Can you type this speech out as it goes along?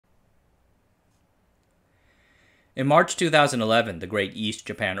In March 2011, the Great East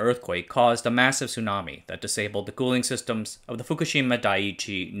Japan earthquake caused a massive tsunami that disabled the cooling systems of the Fukushima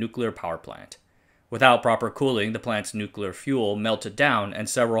Daiichi nuclear power plant. Without proper cooling, the plant's nuclear fuel melted down and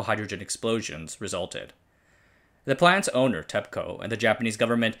several hydrogen explosions resulted. The plant's owner, TEPCO, and the Japanese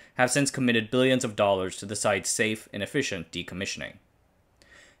government have since committed billions of dollars to the site's safe and efficient decommissioning.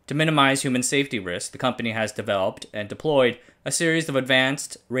 To minimize human safety risks, the company has developed and deployed a series of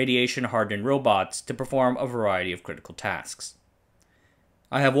advanced, radiation-hardened robots to perform a variety of critical tasks.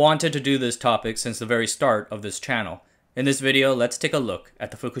 I have wanted to do this topic since the very start of this channel. In this video, let's take a look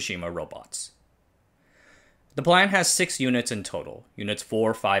at the Fukushima Robots. The plant has 6 units in total. Units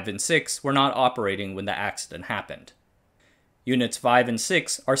 4, 5, and 6 were not operating when the accident happened. Units 5 and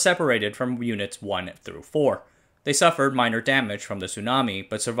 6 are separated from Units 1 through 4. They suffered minor damage from the tsunami,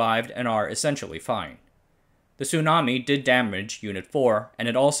 but survived and are essentially fine. The tsunami did damage Unit 4, and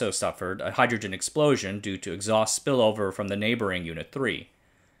it also suffered a hydrogen explosion due to exhaust spillover from the neighboring Unit 3.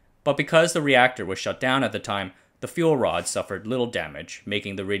 But because the reactor was shut down at the time, the fuel rods suffered little damage,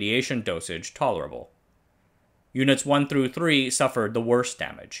 making the radiation dosage tolerable. Units 1 through 3 suffered the worst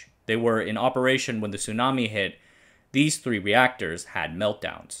damage. They were in operation when the tsunami hit. These 3 reactors had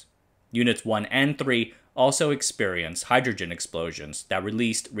meltdowns. Units 1 and 3 also experienced hydrogen explosions that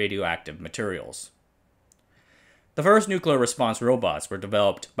released radioactive materials. The first nuclear response robots were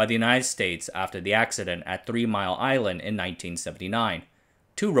developed by the United States after the accident at 3 Mile Island in 1979.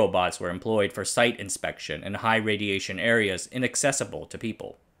 2 robots were employed for site inspection in high radiation areas inaccessible to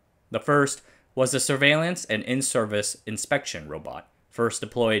people. The first was the Surveillance and In-Service Inspection Robot, first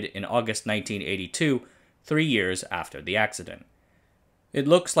deployed in August 1982, 3 years after the accident. It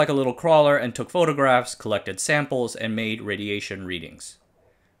looks like a little crawler and took photographs, collected samples, and made radiation readings.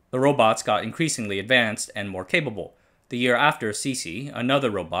 The robots got increasingly advanced and more capable. The year after Cece, another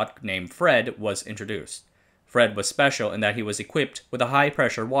robot named Fred was introduced. Fred was special in that he was equipped with a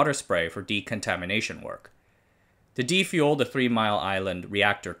high-pressure water spray for decontamination work. To defuel the 3 Mile Island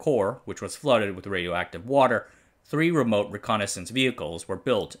reactor core, which was flooded with radioactive water, 3 remote reconnaissance vehicles were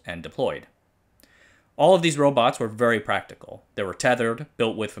built and deployed. All of these robots were very practical. They were tethered,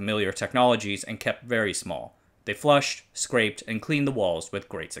 built with familiar technologies, and kept very small. They flushed, scraped, and cleaned the walls with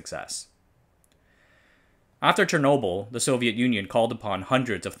great success. After Chernobyl, the Soviet Union called upon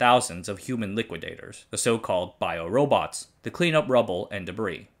hundreds of thousands of human liquidators, the so-called biorobots, to clean up rubble and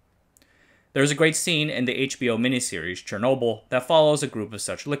debris. There is a great scene in the HBO miniseries Chernobyl that follows a group of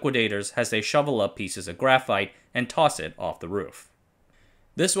such liquidators as they shovel up pieces of graphite and toss it off the roof.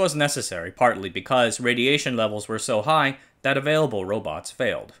 This was necessary partly because radiation levels were so high that available robots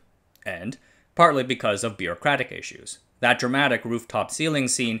failed, and partly because of bureaucratic issues. That dramatic rooftop ceiling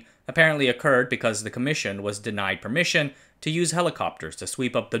scene apparently occurred because the commission was denied permission to use helicopters to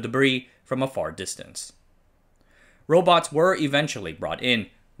sweep up the debris from a far distance. Robots were eventually brought in,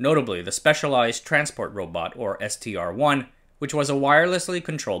 notably the Specialized Transport Robot, or STR-1, which was a wirelessly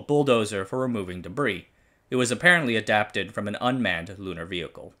controlled bulldozer for removing debris. It was apparently adapted from an unmanned lunar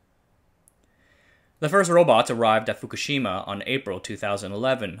vehicle. The first robots arrived at Fukushima on April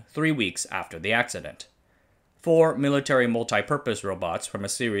 2011, 3 weeks after the accident. 4 military multi-purpose robots from a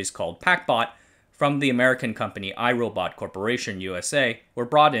series called PACBot from the American company iRobot Corporation USA were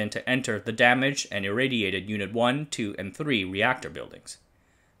brought in to enter the damaged and irradiated Unit 1, 2, and 3 reactor buildings.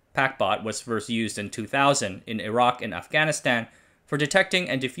 PACBot was first used in 2000 in Iraq and Afghanistan for detecting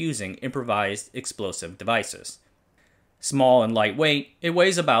and defusing improvised explosive devices. Small and lightweight, it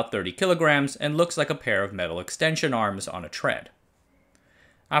weighs about 30 kilograms and looks like a pair of metal extension arms on a tread.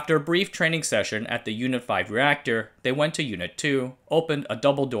 After a brief training session at the Unit 5 reactor, they went to Unit 2, opened a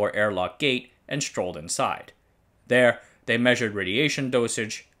double-door airlock gate, and strolled inside. There, they measured radiation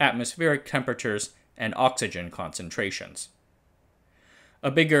dosage, atmospheric temperatures, and oxygen concentrations. A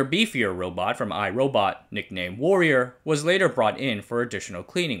bigger, beefier robot from iRobot, nicknamed Warrior, was later brought in for additional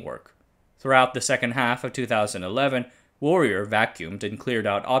cleaning work. Throughout the second half of 2011, Warrior vacuumed and cleared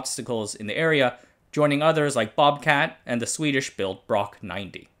out obstacles in the area, joining others like Bobcat and the Swedish-built Brock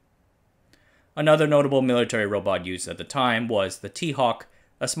 90. Another notable military robot used at the time was the T-Hawk,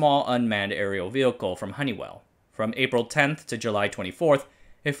 a small unmanned aerial vehicle from Honeywell. From April 10th to July 24th,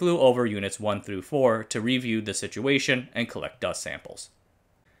 it flew over Units 1 through 4 to review the situation and collect dust samples.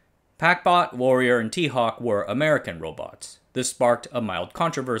 PACBot, Warrior, and T-Hawk were American robots. This sparked a mild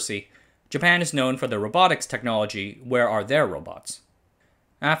controversy. Japan is known for their robotics technology. Where are their robots?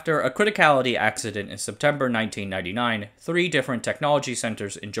 After a criticality accident in September 1999, 3 different technology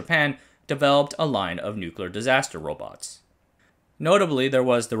centers in Japan developed a line of nuclear disaster robots. Notably, there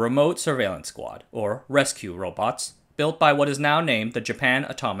was the Remote Surveillance Squad, or Rescue Robots, built by what is now named the Japan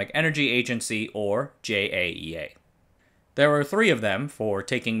Atomic Energy Agency, or JAEA. There were 3 of them for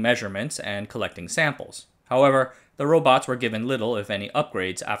taking measurements and collecting samples. However, the robots were given little, if any,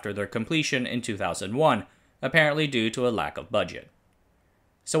 upgrades after their completion in 2001, apparently due to a lack of budget.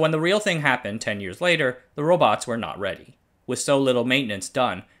 So when the real thing happened 10 years later, the robots were not ready. With so little maintenance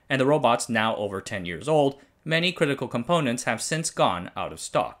done, and the robots now over 10 years old, many critical components have since gone out of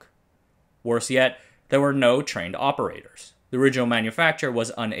stock. Worse yet, there were no trained operators. The original manufacturer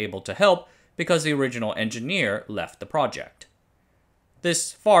was unable to help because the original engineer left the project.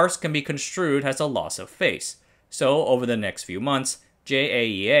 This farce can be construed as a loss of face, so over the next few months,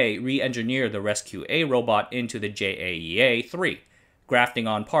 JAEA re-engineered the Rescue A robot into the JAEA-3, grafting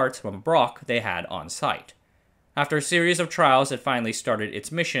on parts from a block they had on site. After a series of trials, it finally started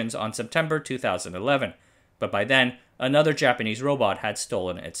its missions on September 2011, but by then, another Japanese robot had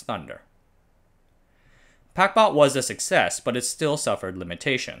stolen its thunder. PACBot was a success, but it still suffered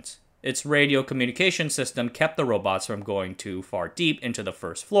limitations. Its radio communication system kept the robots from going too far deep into the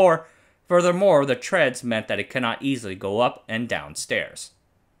first floor. Furthermore, the treads meant that it cannot easily go up and down stairs.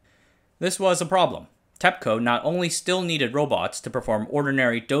 This was a problem. TEPCO not only still needed robots to perform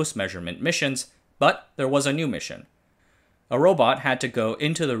ordinary dose measurement missions, but there was a new mission. A robot had to go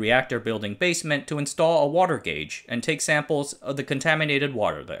into the reactor building basement to install a water gauge and take samples of the contaminated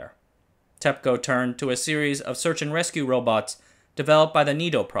water there. TEPCO turned to a series of search and rescue robots developed by the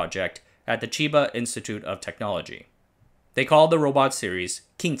NIDO project at the Chiba Institute of Technology. They called the robot series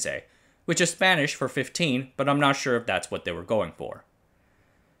 15, which is Spanish for 15, but I'm not sure if that's what they were going for.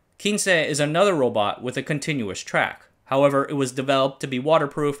 15 is another robot with a continuous track. However, it was developed to be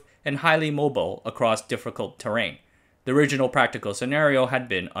waterproof and highly mobile across difficult terrain. The original practical scenario had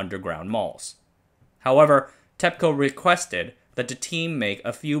been underground malls. However, TEPCO requested that the team make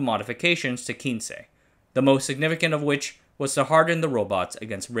a few modifications to 15, the most significant of which was to harden the robots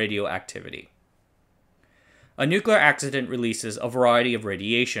against radioactivity. A nuclear accident releases a variety of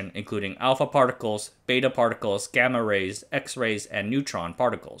radiation, including alpha particles, beta particles, gamma rays, X-rays, and neutron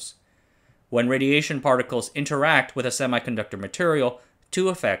particles. When radiation particles interact with a semiconductor material, 2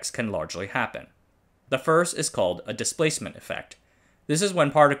 effects can largely happen. The first is called a displacement effect. This is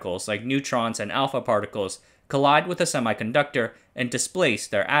when particles like neutrons and alpha particles collide with a semiconductor and displace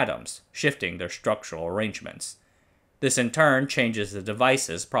their atoms, shifting their structural arrangements. This in turn changes the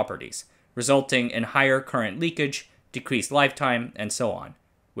device's properties, resulting in higher current leakage, decreased lifetime, and so on,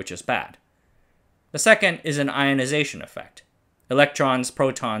 which is bad. The second is an ionization effect. Electrons,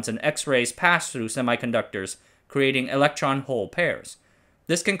 protons, and X-rays pass through semiconductors, creating electron-hole pairs.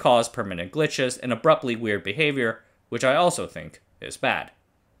 This can cause permanent glitches and abruptly weird behavior, which I also think is bad.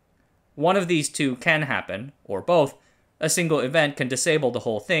 One of these 2 can happen, or both. A single event can disable the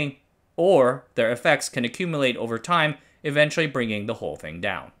whole thing, or their effects can accumulate over time, eventually bringing the whole thing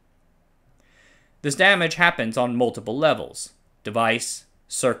down. This damage happens on multiple levels: device,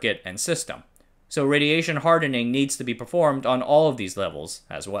 circuit, and system. So radiation hardening needs to be performed on all of these levels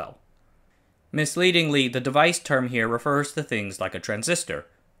as well. Misleadingly, the device term here refers to things like a transistor.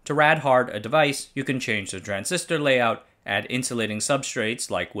 To rad hard a device, you can change the transistor layout, add insulating substrates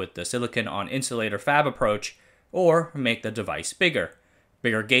like with the silicon on insulator fab approach, or make the device bigger.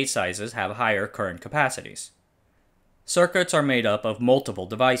 Bigger gate sizes have higher current capacities. Circuits are made up of multiple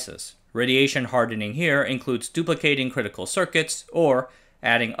devices. Radiation hardening here includes duplicating critical circuits or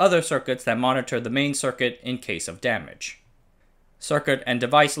adding other circuits that monitor the main circuit in case of damage. Circuit and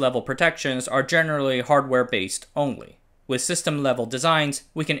device level protections are generally hardware based only. With system level designs,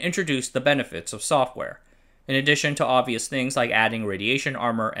 we can introduce the benefits of software. In addition to obvious things like adding radiation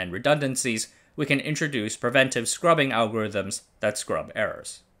armor and redundancies, we can introduce preventive scrubbing algorithms that scrub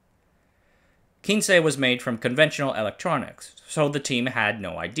errors. 15 was made from conventional electronics, so the team had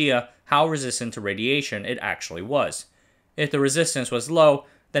no idea how resistant to radiation it actually was. If the resistance was low,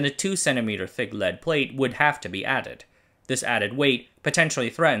 then a 2 cm thick lead plate would have to be added. This added weight potentially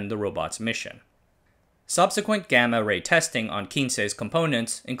threatened the robot's mission. Subsequent gamma ray testing on 15's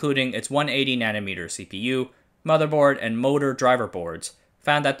components, including its 180 nanometer CPU, motherboard, and motor driver boards,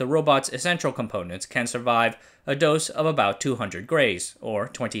 found that the robot's essential components can survive a dose of about 200 grays, or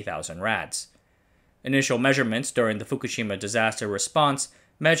 20,000 rads. Initial measurements during the Fukushima disaster response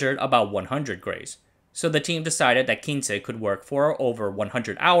measured about 100 grays, so the team decided that 15 could work for over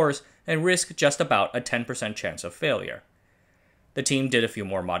 100 hours and risk just about a 10% chance of failure. The team did a few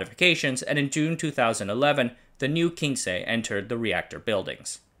more modifications, and in June 2011, the new 15 entered the reactor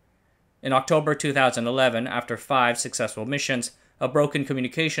buildings. In October 2011, after 5 successful missions, a broken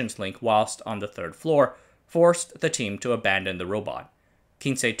communications link whilst on the 3rd floor forced the team to abandon the robot.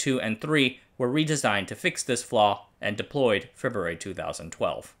 15 2 and 3 were redesigned to fix this flaw and deployed February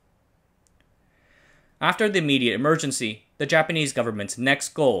 2012. After the immediate emergency, the Japanese government's next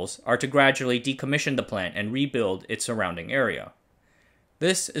goals are to gradually decommission the plant and rebuild its surrounding area.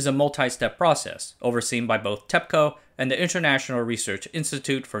 This is a multi-step process, overseen by both TEPCO and the International Research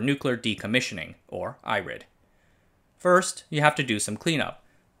Institute for Nuclear Decommissioning, or IRID. First, you have to do some cleanup.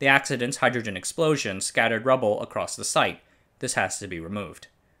 The accident's hydrogen explosion scattered rubble across the site. This has to be removed.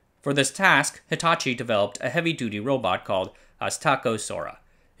 For this task, Hitachi developed a heavy-duty robot called Astako Sora.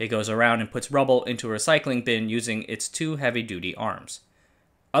 It goes around and puts rubble into a recycling bin using its two heavy-duty arms.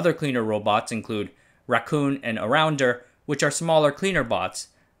 Other cleaner robots include Raccoon and Arounder, which are smaller cleaner bots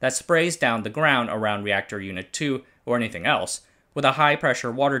that sprays down the ground around Reactor Unit 2 or anything else with a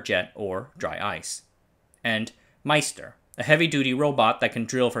high-pressure water jet or dry ice. And Meister, a heavy-duty robot that can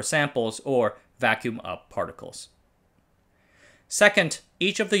drill for samples or vacuum up particles. Second,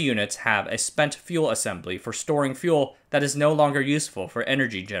 each of the units have a spent fuel assembly for storing fuel that is no longer useful for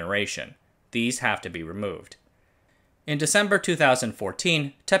energy generation. These have to be removed. In December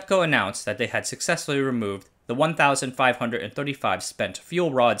 2014, TEPCO announced that they had successfully removed the 1,535 spent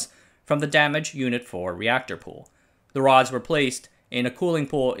fuel rods from the damaged Unit 4 reactor pool. The rods were placed in a cooling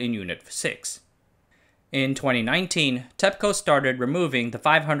pool in Unit 6. In 2019, TEPCO started removing the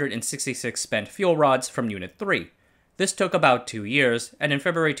 566 spent fuel rods from Unit 3. This took about 2 years, and in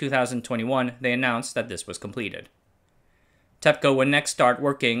February 2021, they announced that this was completed. TEPCO will next start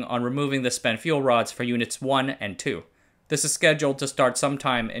working on removing the spent fuel rods for Units 1 and 2. This is scheduled to start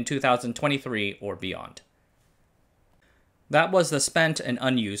sometime in 2023 or beyond. That was the spent and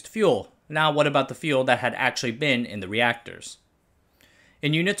unused fuel. Now what about the fuel that had actually been in the reactors?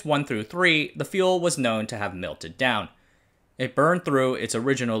 In Units 1 through 3, the fuel was known to have melted down. It burned through its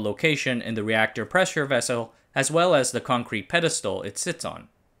original location in the reactor pressure vessel, as well as the concrete pedestal it sits on.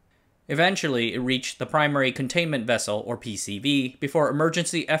 Eventually, it reached the primary containment vessel, or PCV, before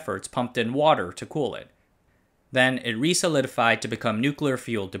emergency efforts pumped in water to cool it. Then it resolidified to become nuclear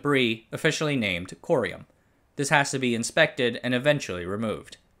fuel debris, officially named corium. This has to be inspected and eventually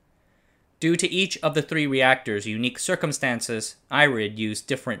removed. Due to each of the 3 reactors' unique circumstances, IRID used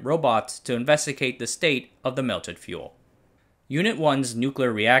different robots to investigate the state of the melted fuel. Unit 1's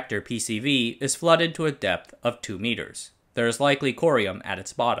nuclear reactor PCV is flooded to a depth of 2 meters. There is likely corium at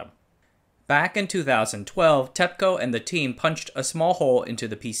its bottom. Back in 2012, TEPCO and the team punched a small hole into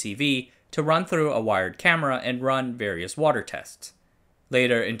the PCV to run through a wired camera and run various water tests.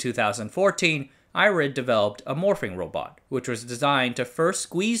 Later in 2014, IRID developed a morphing robot, which was designed to first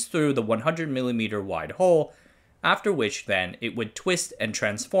squeeze through the 100mm wide hole, after which then it would twist and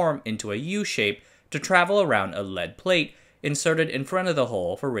transform into a U shape to travel around a lead plate inserted in front of the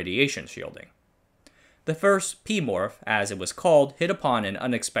hole for radiation shielding. The first P-morph, as it was called, hit upon an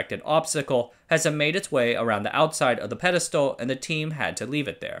unexpected obstacle as it made its way around the outside of the pedestal and the team had to leave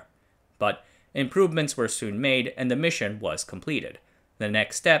it there. But improvements were soon made and the mission was completed. The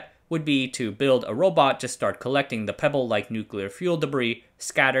next step would be to build a robot to start collecting the pebble-like nuclear fuel debris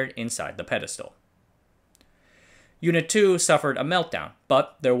scattered inside the pedestal. Unit 2 suffered a meltdown,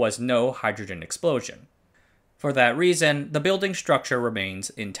 but there was no hydrogen explosion. For that reason, the building structure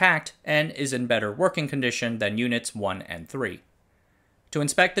remains intact and is in better working condition than Units 1 and 3. To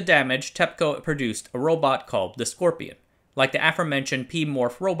inspect the damage, TEPCO produced a robot called the Scorpion. Like the aforementioned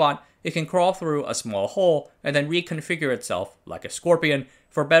P-morph robot, it can crawl through a small hole and then reconfigure itself like a scorpion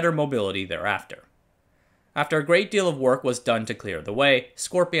for better mobility thereafter. After a great deal of work was done to clear the way,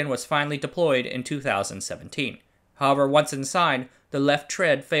 Scorpion was finally deployed in 2017. However, once inside, the left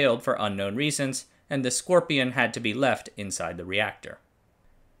tread failed for unknown reasons, and the Scorpion had to be left inside the reactor.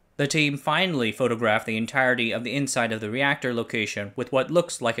 The team finally photographed the entirety of the inside of the reactor location with what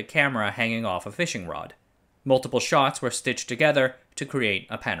looks like a camera hanging off a fishing rod. Multiple shots were stitched together to create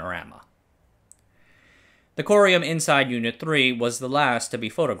a panorama. The corium inside Unit 3 was the last to be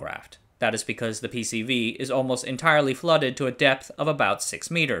photographed. That is because the PCV is almost entirely flooded to a depth of about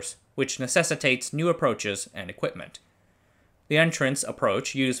 6 meters, which necessitates new approaches and equipment. The entrance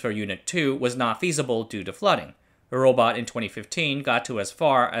approach used for Unit 2 was not feasible due to flooding. The robot in 2015 got to as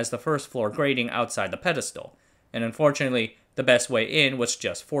far as the first floor grating outside the pedestal, and unfortunately, the best way in was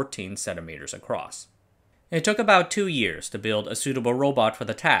just 14 centimeters across. It took about 2 years to build a suitable robot for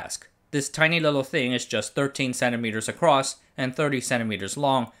the task. This tiny little thing is just 13 centimeters across and 30 centimeters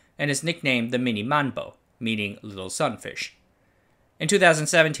long, and is nicknamed the Mini Manbo, meaning little sunfish. In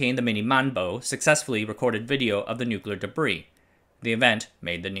 2017, the Mini Manbo successfully recorded video of the nuclear debris. The event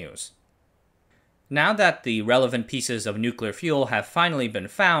made the news. Now that the relevant pieces of nuclear fuel have finally been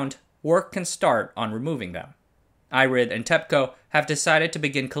found, work can start on removing them. IRID and TEPCO have decided to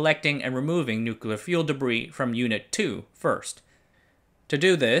begin collecting and removing nuclear fuel debris from Unit 2 first. To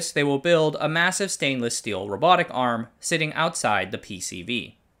do this, they will build a massive stainless steel robotic arm sitting outside the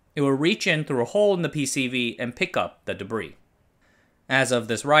PCV. It will reach in through a hole in the PCV and pick up the debris. As of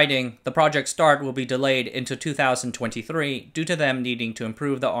this writing, the project start will be delayed into 2023 due to them needing to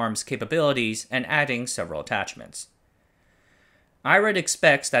improve the arm's capabilities and adding several attachments. IRED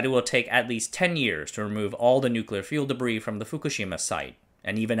expects that it will take at least 10 years to remove all the nuclear fuel debris from the Fukushima site,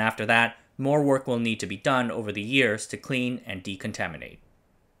 and even after that, more work will need to be done over the years to clean and decontaminate.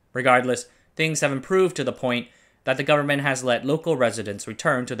 Regardless, things have improved to the point that the government has let local residents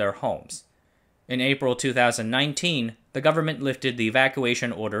return to their homes. In April 2019, the government lifted the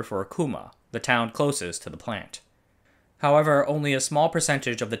evacuation order for Okuma, the town closest to the plant. However, only a small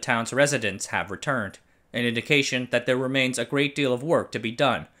percentage of the town's residents have returned, an indication that there remains a great deal of work to be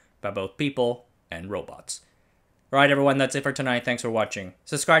done by both people and robots. Alright everyone, that's it for tonight. Thanks for watching.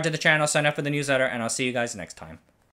 Subscribe to the channel, sign up for the newsletter, and I'll see you guys next time.